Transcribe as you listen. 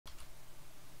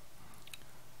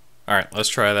Alright, let's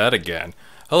try that again.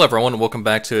 Hello everyone, and welcome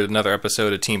back to another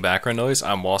episode of Team Background Noise.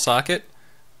 I'm WallSocket.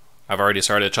 I've already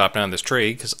started to chop down this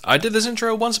tree, because I did this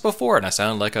intro once before, and I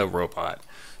sound like a robot.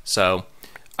 So,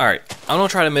 alright, I'm going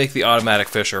to try to make the automatic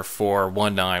fisher for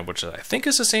 1.9, which I think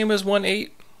is the same as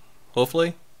 1.8,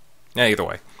 hopefully. Yeah, either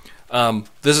way.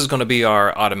 This is going to be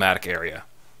our automatic area.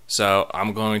 So,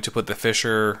 I'm going to put the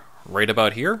fisher right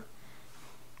about here,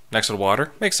 next to the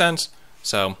water. Makes sense.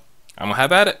 So, I'm going to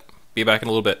have at it. Be back in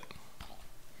a little bit.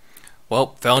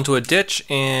 Well, fell into a ditch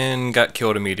and got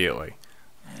killed immediately.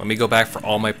 Let me go back for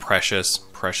all my precious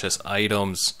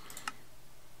items.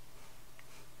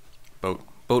 Boat.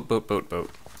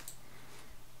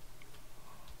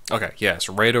 Okay, yes,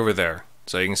 right over there.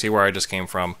 So you can see where I just came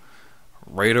from.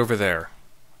 Right over there.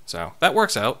 So, that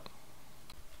works out.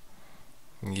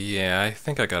 Yeah, I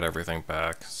think I got everything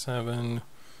back. 7,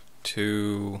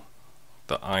 2,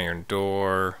 the iron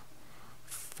door,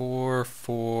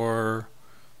 4,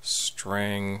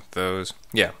 string, those.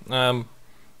 Yeah,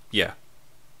 yeah.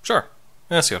 Sure.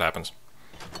 Let's see what happens.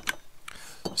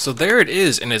 So there it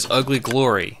is in its ugly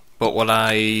glory. But what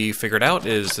I figured out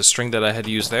is the string that I had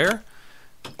used there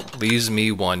leaves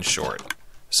me one short.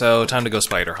 So time to go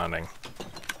spider hunting.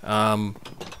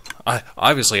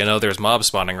 Obviously I know there's mobs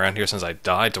spawning around here since I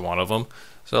died to one of them.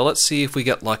 So let's see if we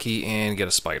get lucky and get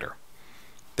a spider.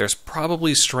 There's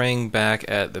probably string back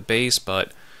at the base,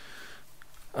 but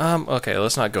okay,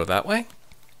 let's not go that way.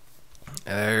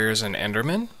 There's an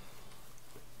Enderman.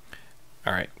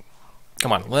 Alright.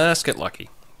 Come on, let's get lucky.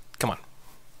 Come on.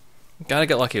 Gotta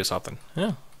get lucky with something.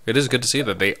 Yeah. It is good to see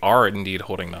that they are indeed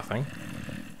holding nothing.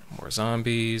 More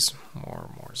zombies. More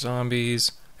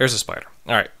zombies. There's a spider.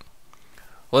 Alright.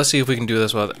 Let's see if we can do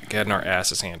this without getting our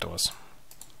asses handed to us.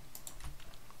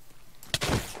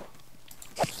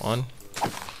 1.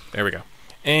 There we go.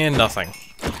 And nothing.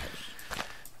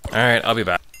 Alright, I'll be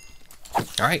back.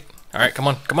 Alright, come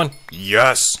on.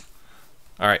 Yes!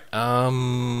 Alright,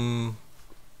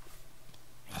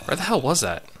 where the hell was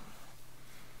that?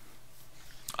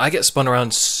 I get spun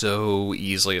around so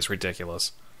easily, it's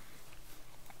ridiculous.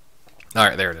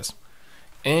 Alright, there it is.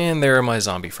 And there are my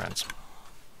zombie friends.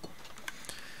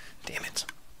 Damn it.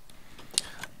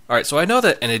 Alright, so I know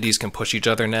that entities can push each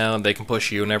other now, and they can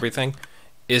push you and everything.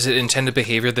 Is it intended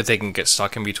behavior that they can get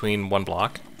stuck in between one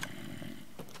block?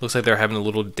 Looks like they're having a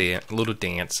little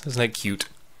dance. Isn't that cute?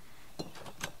 You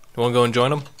want to go and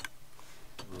join them?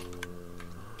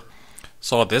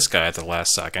 Saw this guy at the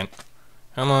last second.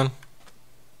 Come on.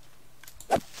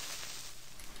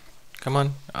 Come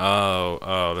on.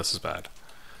 Oh, this is bad.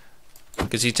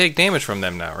 Because you take damage from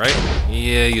them now, right?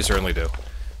 Yeah, you certainly do.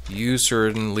 You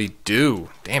certainly do.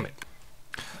 Damn it.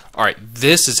 Alright,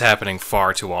 this is happening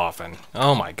far too often.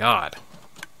 Oh my god.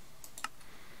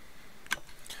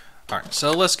 Alright,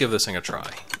 so let's give this thing a try.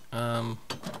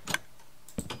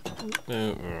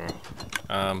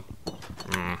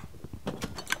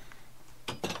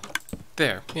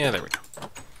 There. Yeah, there we go.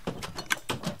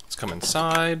 Let's come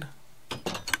inside.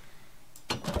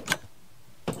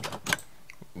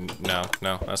 No,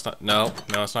 that's not... No,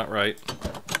 that's not right.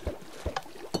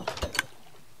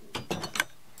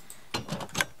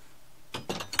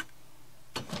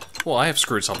 Well, I have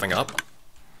screwed something up.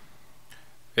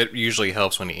 It usually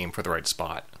helps when you aim for the right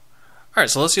spot.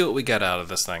 Alright, so let's see what we get out of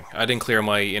this thing. I didn't clear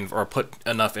my... or put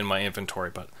enough in my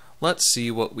inventory, but let's see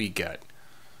what we get.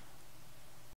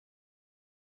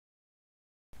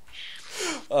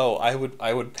 Oh, I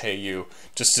would pay you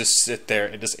just to sit there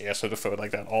and just answer the phone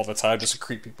like that all the time just to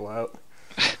creep people out.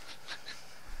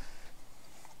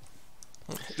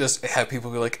 Just have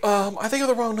people be like, I think of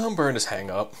the wrong number, and just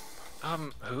hang up.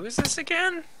 Who is this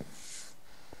again?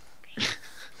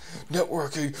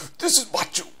 Networking, this is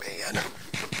Macho Man.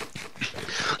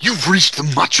 You've reached the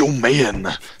Macho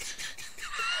Man.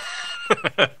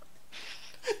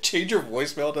 Change your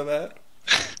voicemail to that.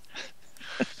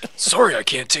 Sorry, I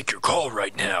can't take your call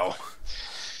right now.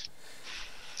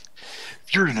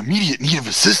 If you're in immediate need of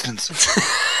assistance,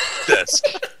 Desk.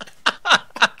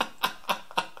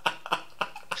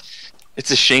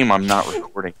 it's a shame I'm not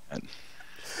recording it.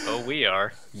 Oh, we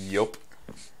are. Yup.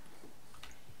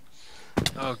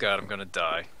 Oh god, I'm gonna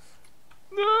die.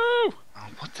 No! Oh,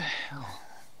 what the hell?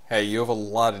 Hey, you have a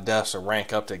lot of deaths to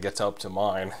rank up to get up to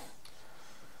mine.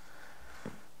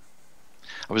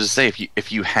 I was to say,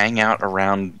 if you hang out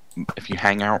around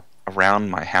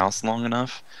my house long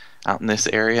enough, out in this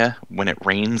area, when it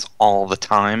rains all the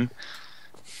time,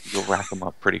 you'll rack them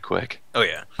up pretty quick. Oh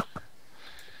yeah.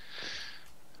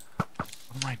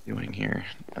 What am I doing here?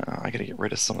 I gotta get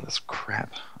rid of some of this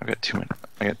crap. I got too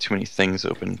many things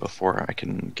open before I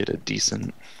can get a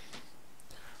decent.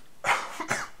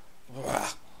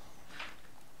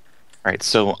 right,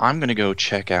 so I'm gonna go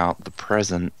check out the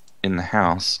present in the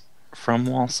house from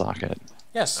Wall Socket.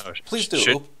 Yes, Oh, please do.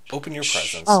 should- Open your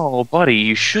presents. Oh, buddy,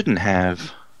 you shouldn't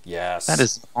have. Yes. That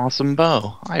is an awesome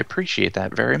bow. I appreciate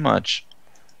that very much.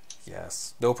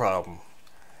 Yes, no problem.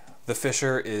 The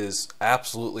Fisher is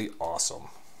absolutely awesome.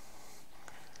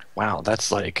 Wow,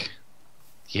 that's like,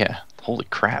 yeah, holy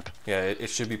crap. Yeah, it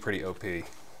should be pretty OP.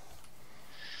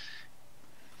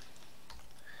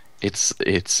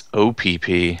 It's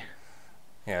OPP.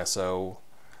 Yeah, so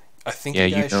I think Yeah,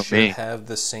 you you guys know should me. have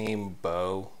the same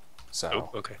bow. So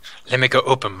Oh, okay. Let me go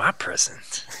open my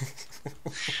present.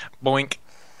 Boink.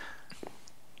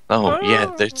 Oh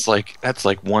yeah, that's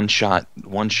like one shot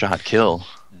kill.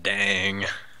 Dang.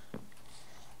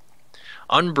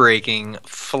 Unbreaking,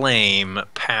 flame,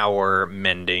 power,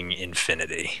 mending,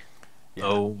 infinity. Yeah.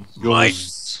 Oh my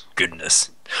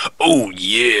goodness. Oh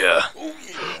yeah.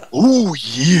 Oh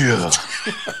yeah.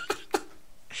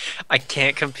 I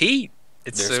can't compete.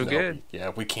 It's there's so no- good.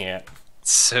 Yeah, we can't.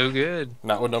 So good.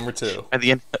 Not with number 2. At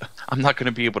the end, I'm not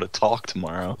gonna be able to talk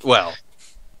tomorrow. Well,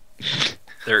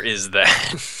 there is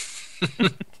that.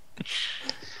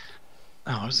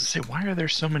 Oh, I was gonna say, why are there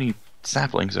so many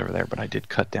saplings over there? But I did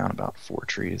cut down about 4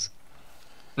 trees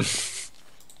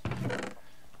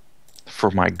for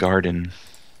my garden,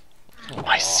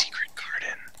 my secret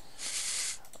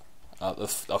garden.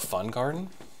 A fun garden?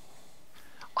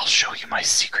 I'll show you my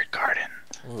secret garden.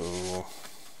 Ooh.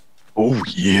 Oh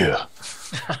yeah.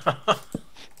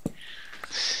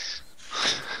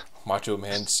 Macho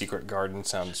Man's secret garden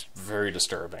sounds very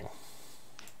disturbing.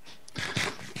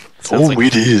 Sounds like-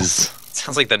 it is.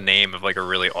 Sounds like the name of like a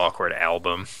really awkward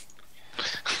album.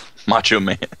 Macho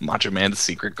Man's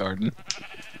secret garden.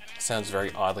 Sounds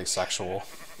very oddly sexual.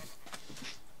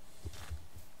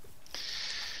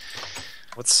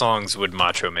 What songs would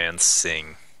Macho Man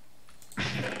sing?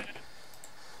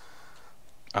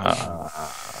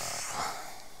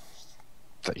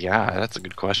 Yeah, that's a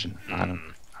good question. I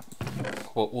don't.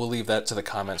 We'll leave that to the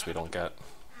comments we don't get.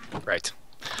 Right.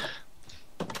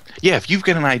 Yeah, if you've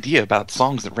got an idea about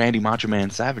songs that Randy Macho Man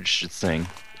Savage should sing,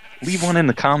 leave one in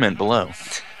the comment below.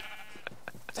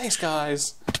 Thanks,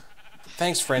 guys.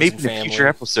 Thanks, friends Maybe and in a family. future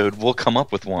episode we'll come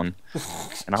up with one,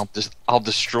 and I'll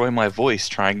destroy my voice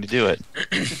trying to do it.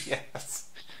 Yes.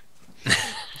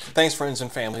 Thanks, friends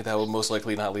and family. That will most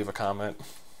likely not leave a comment.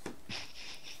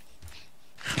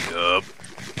 Yup.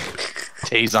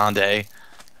 Tay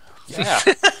Yeah.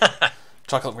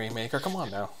 Chocolate Rainmaker, come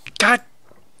on now. God.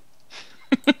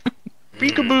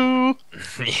 Peekaboo.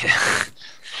 Yeah.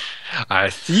 I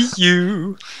see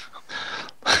you.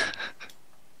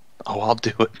 Oh, I'll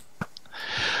do it.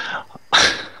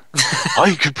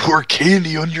 I could pour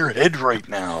candy on your head right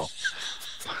now.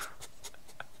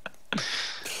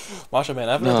 Macho Man,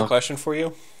 I have another No. question for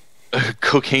you.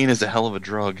 Cocaine is a hell of a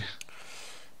drug.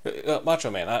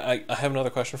 Macho Man, I have another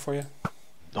question for you.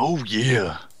 Oh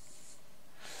yeah.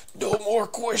 No more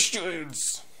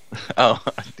questions. Oh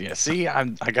yeah. See, I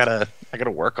gotta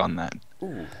work on that.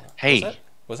 Ooh. Hey,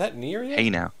 Was that near you? hey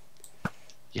now.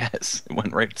 Yes, it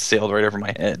went right, sailed right over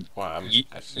my head. Wow, I'm Ye-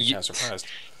 actually ye- kind of surprised.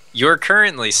 You're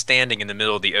currently standing in the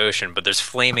middle of the ocean, but there's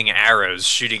flaming arrows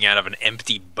shooting out of an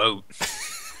empty boat.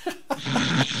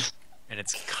 And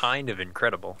it's kind of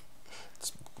incredible.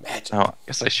 Magic. Oh,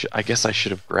 I guess I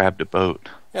should have grabbed a boat.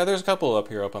 Yeah, there's a couple up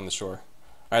on the shore.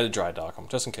 I had to dry dock them,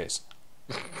 just in case.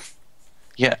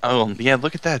 Yeah. Oh, yeah.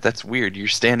 Look at that. That's weird. You're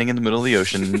standing in the middle of the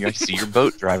ocean, and I see your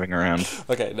boat driving around.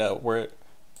 Okay, no, we're...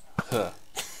 Huh.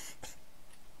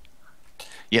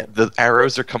 Yeah, the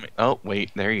arrows are coming. Oh,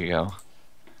 wait. There you go.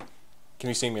 Can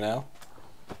you see me now?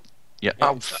 Yeah.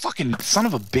 Oh, fucking son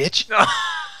of a bitch.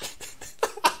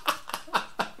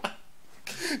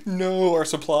 No, our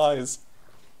supplies.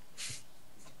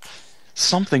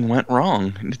 Something went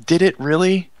wrong. Did it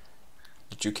really?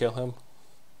 Did you kill him?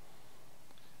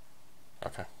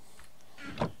 Okay.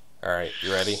 Alright,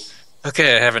 you ready?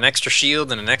 Okay, I have an extra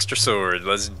shield and an extra sword.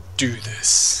 Let's do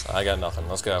this. I got nothing.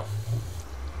 Let's go.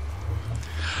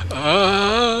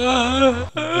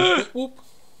 Whoop.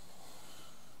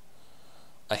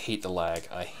 I hate the lag.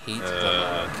 I hate the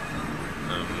lag.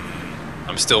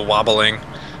 I'm still wobbling.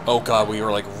 Oh god, we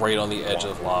were like right on the edge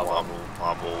of lava.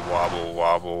 Wobble, wobble,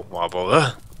 wobble, wobble,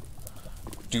 wobble.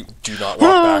 Do not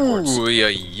walk backwards. Ooh, yeah,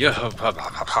 yeah. Pop, pop,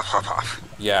 pop, pop, pop, pop.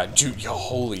 Yeah, dude, yo,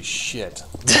 holy shit.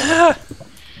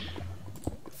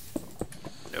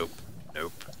 Nope,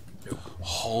 nope, nope.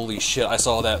 Holy shit, I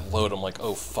saw that load, I'm like,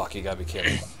 oh fuck, you gotta be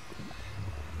kidding.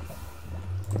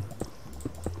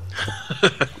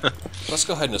 Let's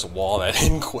go ahead and just wall that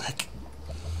in quick.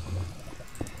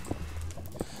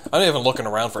 I'm not even looking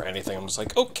around for anything. I'm just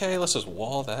like, okay, let's just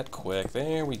wall that quick.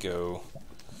 There we go.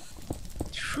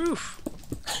 Whew.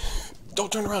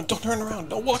 Don't turn around. Don't turn around.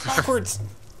 Don't walk backwards.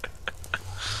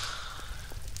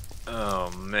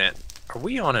 Oh man, are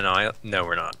we on an island? No,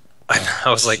 we're not. I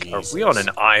was like, are we on an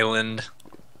island?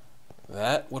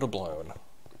 That would have blown.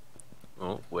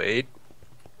 Oh wait.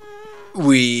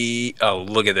 Oh,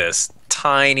 look at this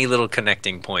tiny little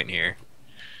connecting point here.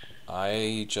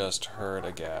 I just heard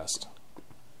a ghast.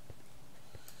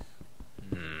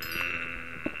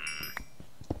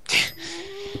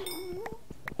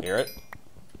 Hear it?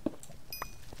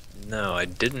 No, I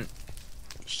didn't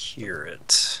hear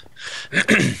it.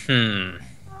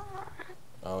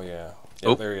 Oh yeah. Yep,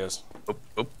 Oh. there he is. Oh,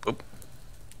 oh, oh.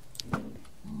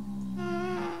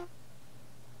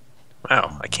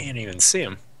 Wow, I can't even see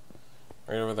him.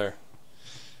 Right over there.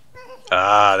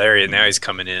 Ah, there he is. Now he's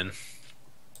coming in.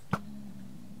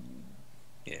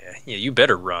 Yeah, you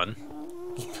better run.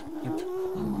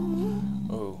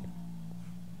 Oh.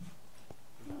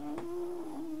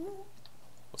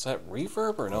 Was that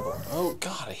reverb or another one? Oh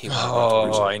god, I hate when I Oh,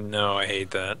 lose it. I know, I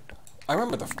hate that. I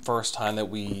remember the first time that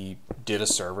we did a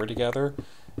server together.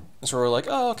 And so we were like,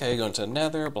 oh, okay, going to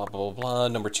Nether, blah, blah, blah, blah.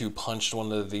 Number 2 punched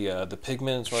one of the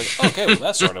pigments. We're like, okay, well,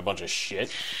 that started a bunch of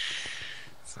shit.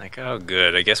 It's like, oh,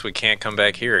 good. I guess we can't come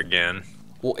back here again.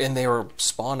 Well, and they were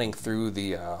spawning through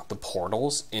the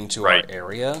portals into Right. our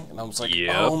area. And I was like,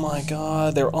 Yep. oh my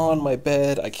god, they're on my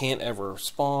bed. I can't ever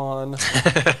spawn.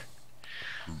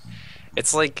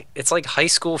 It's like high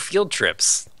school field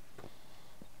trips.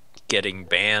 Getting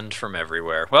banned from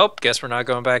everywhere. Well, guess we're not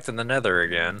going back to the Nether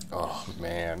again. Oh,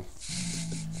 man.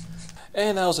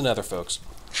 And that was another, folks.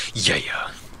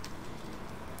 Yeah.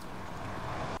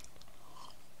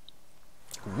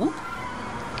 Whoop.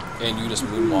 And you just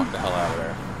moonwalked the hell out of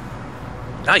there.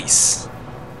 Nice.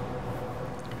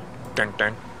 Dun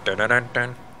dun dun dun dun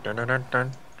dun dun dun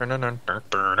dun dun dun dun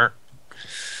dun.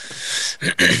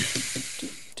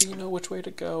 Do you know which way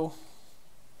to go?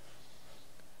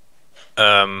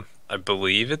 I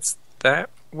believe it's that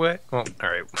way. Well, all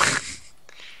right.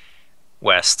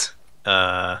 West.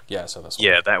 Yeah, so this one.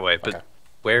 Yeah, that way. But Okay.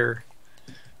 where's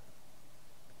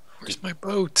my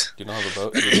boat? Do you know how the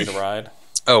boat you need to ride?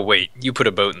 Oh wait, you put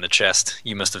a boat in the chest.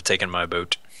 You must have taken my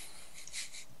boat.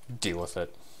 Deal with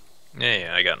it.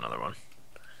 Yeah, I got another one.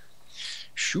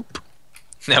 Shoop.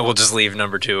 Now we'll just leave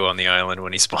number 2 on the island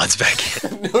when he spawns back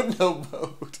in. No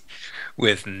boat.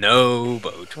 With no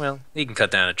boat. Well, he can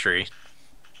cut down a tree.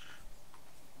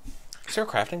 Is there a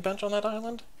crafting bench on that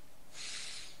island?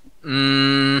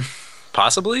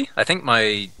 Possibly. I think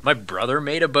my brother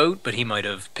made a boat, but he might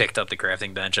have picked up the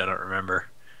crafting bench. I don't remember.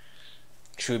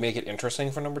 Should we make it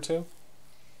interesting for number 2?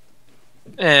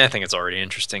 I think it's already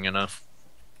interesting enough.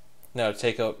 No,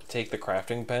 take the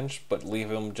crafting bench, but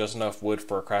leave him just enough wood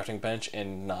for a crafting bench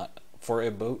and not for a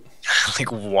boat.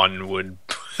 Like one wood,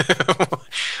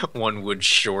 one wood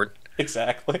short.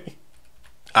 Exactly.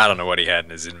 I don't know what he had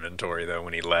in his inventory though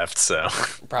when he left. So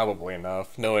Probably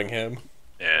enough, knowing him.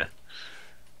 yeah.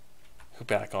 Who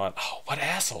back on? Oh, what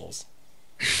assholes!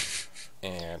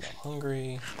 And I'm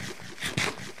hungry.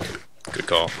 Good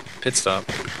call. Pit stop.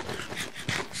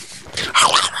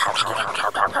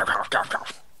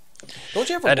 Don't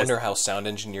you ever That is- wonder how sound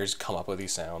engineers come up with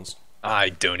these sounds? I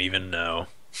don't even know.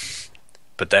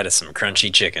 But that is some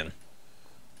crunchy chicken.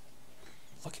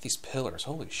 Look at these pillars.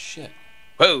 Holy shit.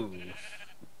 Whoa!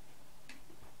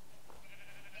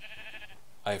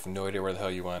 I have no idea where the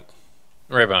hell you went.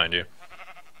 Right behind you.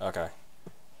 Okay.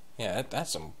 Yeah,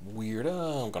 that's some weird...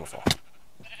 I'm gonna fall.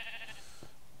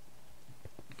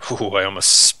 Ooh, I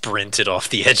almost sprinted off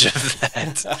the edge of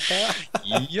that.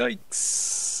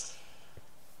 Yikes.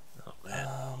 Oh,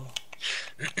 man.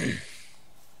 It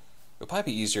would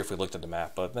probably be easier if we looked at the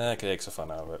map, but that takes the fun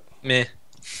out of it. Meh.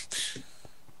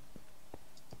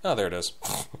 Oh, there it is.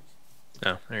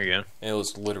 Oh, there you go. It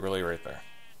was literally right there.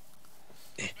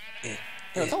 Yeah,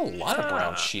 there's a lot of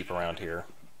brown sheep around here.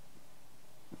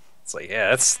 It's like, yeah,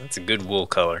 that's a good wool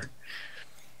color.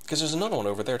 Because there's another one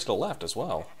over there to the left as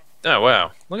well. Oh,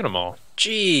 wow. Look at them all.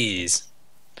 Jeez.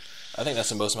 I think that's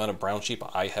the most amount of brown sheep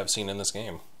I have seen in this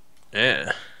game.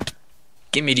 Yeah.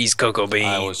 Give me these cocoa beans.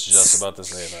 I was just about to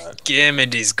say that. Give me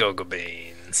these cocoa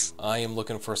beans. I am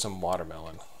looking for some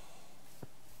watermelon.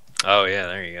 Oh, yeah,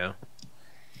 there you go.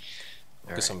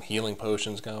 Get some healing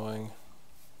potions going.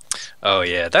 Oh,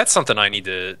 yeah, that's something I need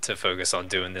to focus on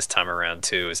doing this time around,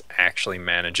 too, is actually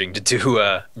managing to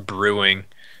do brewing.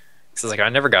 So it's like, I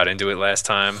never got into it last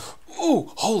time.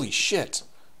 Ooh, holy shit!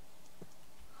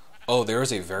 Oh, there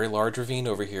is a very large ravine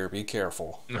over here. Be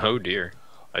careful. Oh, dear.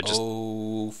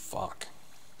 Oh, fuck.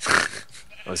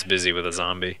 I was busy with a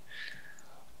zombie.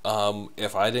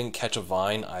 If I didn't catch a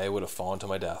vine, I would have fallen to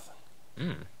my death.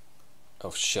 Hmm.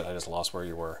 Oh shit, I just lost where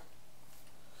you were.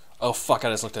 Oh fuck, I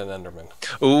just looked at an Enderman.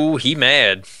 Ooh, he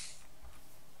mad.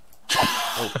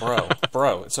 Oh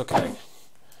bro, it's okay.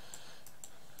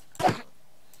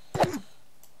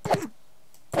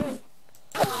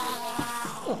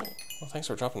 Well, thanks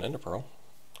for dropping Ender Pearl.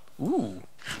 Ooh.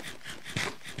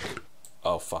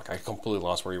 Oh fuck, I completely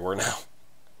lost where you were now.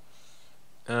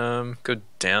 Go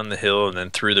down the hill and then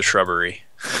through the shrubbery.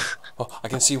 Oh, I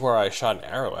can see where I shot an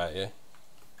arrow at you.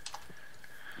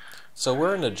 So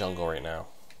we're in the jungle right now.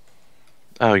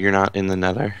 Oh, you're not in the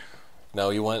nether? No,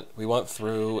 we went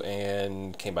through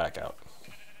and came back out.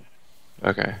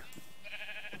 Okay.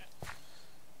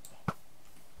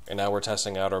 And now we're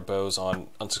testing out our bows on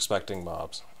unsuspecting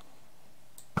mobs.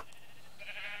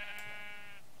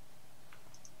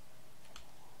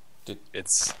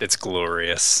 It's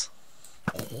glorious.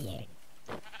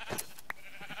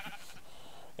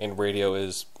 And radio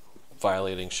is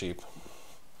violating sheep.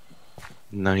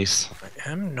 Nice. I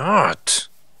am not.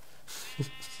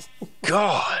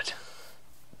 God.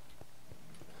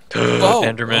 Oh,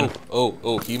 Enderman.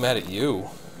 Oh, he mad at you.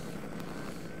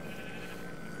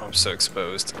 I'm so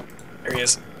exposed. There he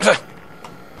is.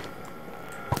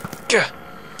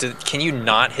 Can you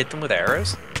not hit them with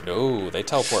arrows? No, they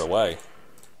teleport away.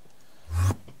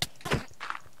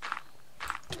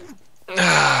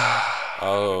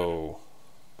 Oh.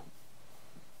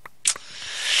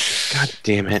 God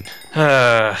damn it.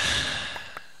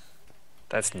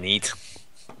 That's neat.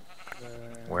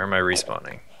 Where am I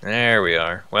respawning? There we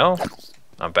are. Well,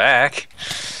 I'm back.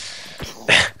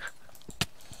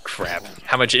 Crap.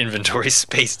 How much inventory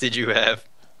space did you have?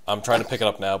 I'm trying to pick it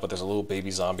up now, but there's a little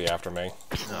baby zombie after me.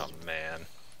 Oh, man.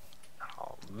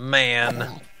 Oh,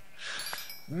 man.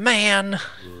 Man.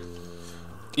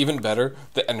 Even better,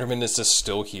 the Enderman is just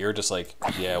still here, just like,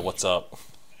 yeah, what's up?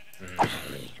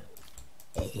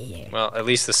 Well, at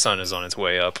least the sun is on its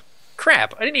way up.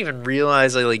 Crap, I didn't even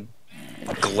realize I, like,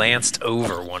 glanced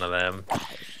over one of them.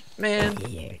 Man.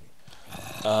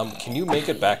 Can you make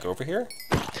it back over here?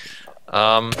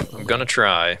 I'm gonna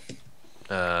try.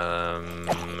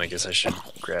 I guess I should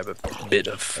grab a bit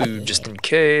of food just in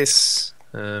case.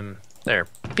 There.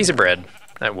 Piece of bread.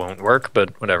 That won't work,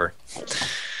 but whatever.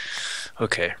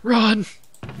 Okay, run!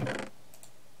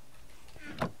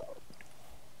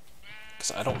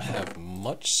 Because I don't have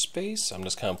much space. I'm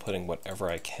just kind of putting whatever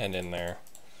I can in there.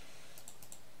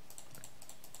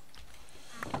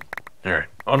 Alright,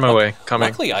 on my way. Coming.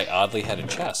 Luckily, I oddly had a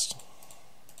chest.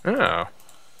 Oh.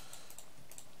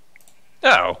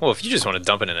 Oh, well, if you just want to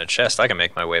dump it in a chest, I can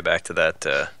make my way back to that,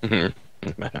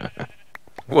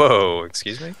 Whoa,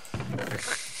 excuse me?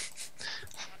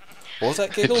 What was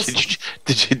that, Giggles?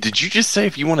 Did you just say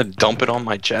if you want to dump it on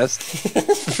my chest?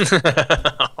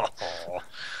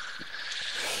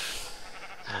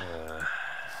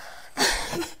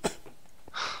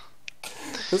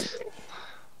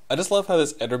 I just love how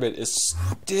this Enderman is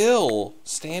still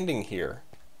standing here.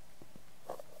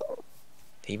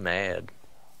 He mad.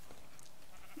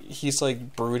 He's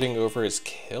like brooding over his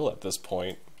kill at this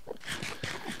point.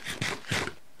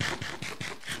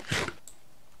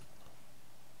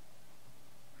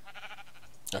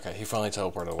 Okay, he finally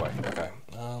teleported away. Okay.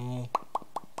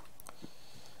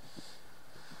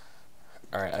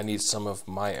 Alright, I need some of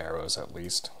my arrows at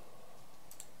least.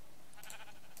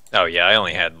 Oh yeah, I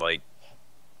only had like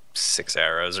 6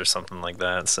 arrows or something like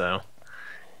that, so.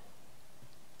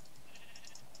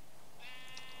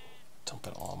 Dump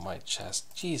it all on my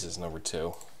chest. Jesus, number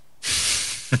 2.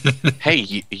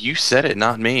 Hey, you said it,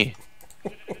 not me.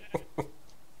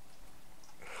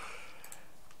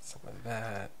 Some of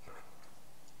that.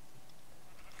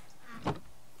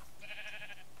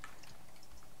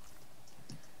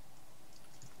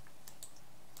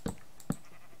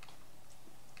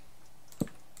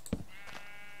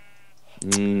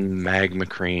 Magma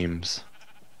creams.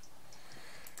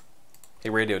 Hey,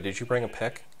 Radio, did you bring a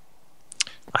pick?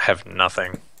 I have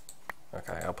nothing.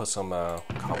 Okay, I'll put some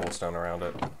cobblestone around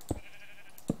it.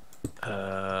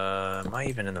 Am I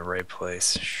even in the right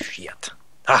place? Shit.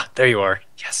 Ah, there you are.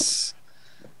 Yes.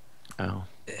 Oh.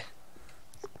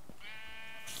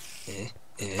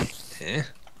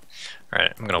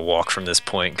 Alright, I'm gonna walk from this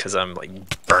point because I'm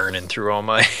like burning through all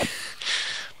my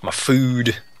my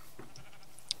food.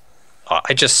 Oh,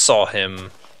 I just saw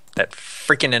him, that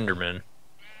freaking Enderman.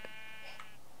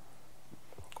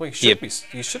 Well,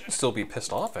 you shouldn't still be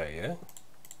pissed off at you.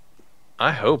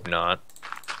 I hope not.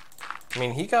 I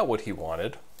mean, he got what he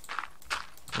wanted.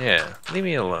 Yeah, leave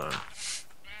me alone.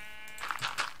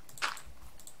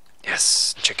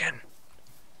 Yes, chicken.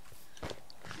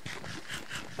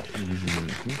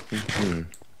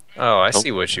 Oh, I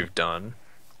see what you've done.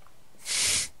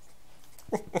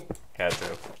 Had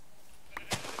to.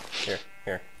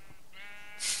 Here.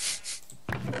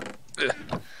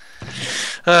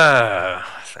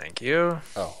 Thank you.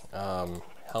 Oh,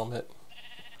 helmet.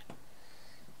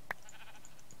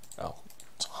 Oh,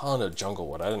 ton of jungle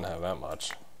wood. I didn't have that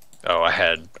much. Oh,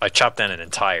 I chopped down an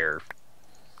entire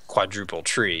quadruple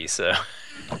tree, so.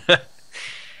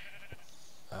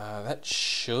 That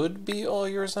should be all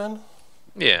yours then.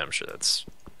 Yeah, I'm sure that's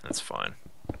fine.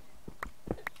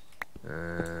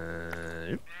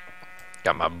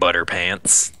 Got my butter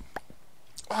pants.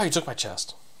 Oh, you took my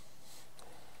chest.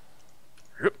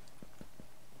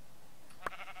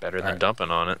 Better than Alright.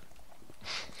 dumping on it.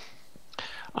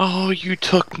 Oh, you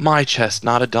took my chest,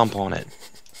 not a dump on it.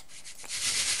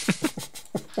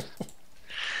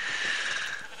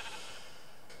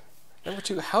 Number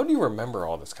 2, how do you remember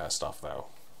all this kind of stuff, though?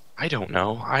 I don't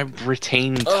know. I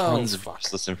retained tons of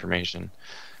useless information.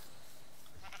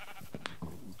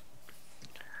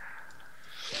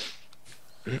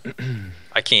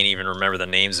 I can't even remember the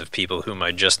names of people whom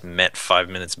I just met 5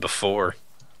 minutes before.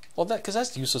 Well, because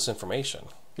that's useless information.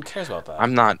 Who cares about that?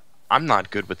 I'm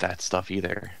not good with that stuff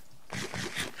either.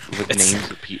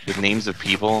 With names of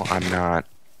people, I'm not.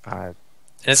 And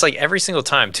it's like every single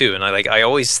time too, and I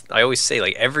always say,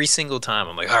 like, every single time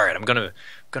I'm like, all right, I'm gonna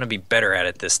be better at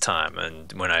it this time.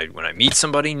 And when I meet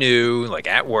somebody new, like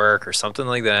at work or something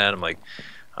like that, I'm like,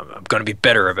 I'm gonna be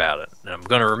better about it, and I'm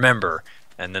gonna remember.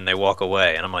 And then they walk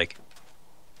away, and I'm like,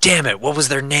 damn it, what was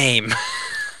their name?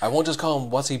 I won't just call him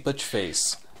Wussy Butch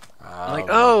Face. I'm like,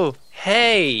 oh,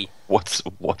 hey, What's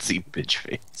he bitch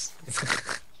face?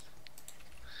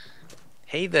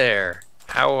 hey there,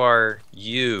 how are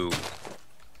you?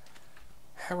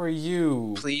 How are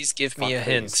you? Please give me a Fuckface?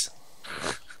 hint.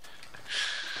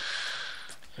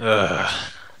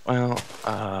 Ugh. Well,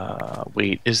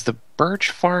 wait, is the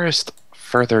birch forest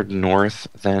further north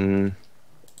than...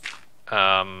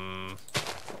 I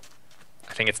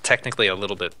think it's technically a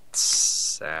little bit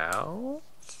south.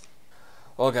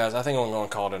 Well, guys, I think I'm going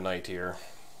to call it a night here.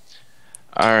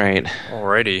 Alright.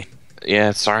 Alrighty.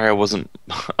 Yeah, sorry I wasn't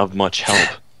of much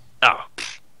help. Oh,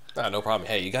 No problem.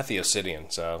 Hey, you got the obsidian,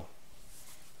 so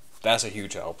that's a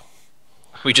huge help.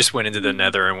 we just went into the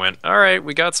nether and went, alright,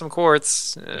 we got some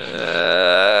quartz.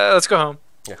 Let's go home.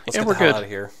 Yeah, let's Yeah, get we're the hell good. out of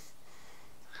here.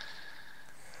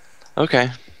 Okay.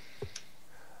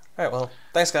 All right, well,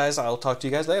 thanks, guys. I'll talk to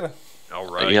you guys later.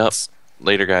 Alright. Yep.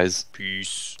 Later, guys.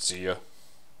 Peace. See ya.